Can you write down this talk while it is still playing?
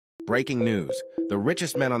Breaking news. The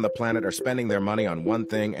richest men on the planet are spending their money on one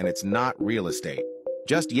thing, and it's not real estate.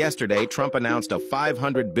 Just yesterday, Trump announced a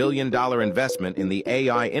 $500 billion investment in the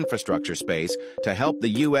AI infrastructure space to help the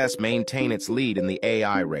U.S. maintain its lead in the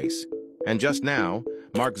AI race. And just now,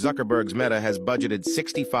 Mark Zuckerberg's Meta has budgeted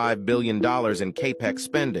 $65 billion in capex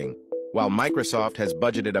spending, while Microsoft has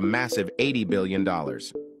budgeted a massive $80 billion.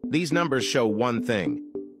 These numbers show one thing: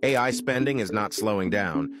 AI spending is not slowing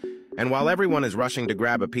down. And while everyone is rushing to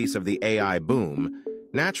grab a piece of the AI boom,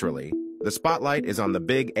 naturally, the spotlight is on the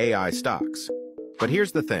big AI stocks. But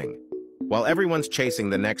here's the thing. While everyone's chasing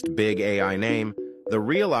the next big AI name, the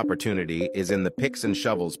real opportunity is in the picks and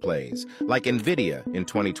shovels plays, like NVIDIA in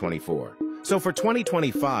 2024. So for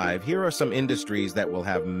 2025, here are some industries that will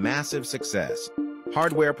have massive success.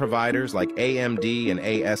 Hardware providers like AMD and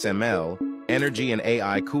ASML, energy and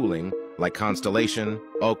AI cooling like Constellation,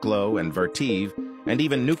 Oklo, and Vertiv, and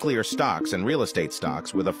even nuclear stocks and real estate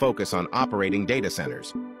stocks with a focus on operating data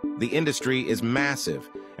centers. The industry is massive,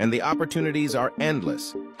 and the opportunities are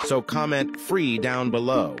endless. So comment free down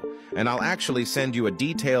below, and I'll actually send you a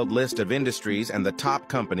detailed list of industries and the top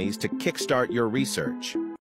companies to kickstart your research.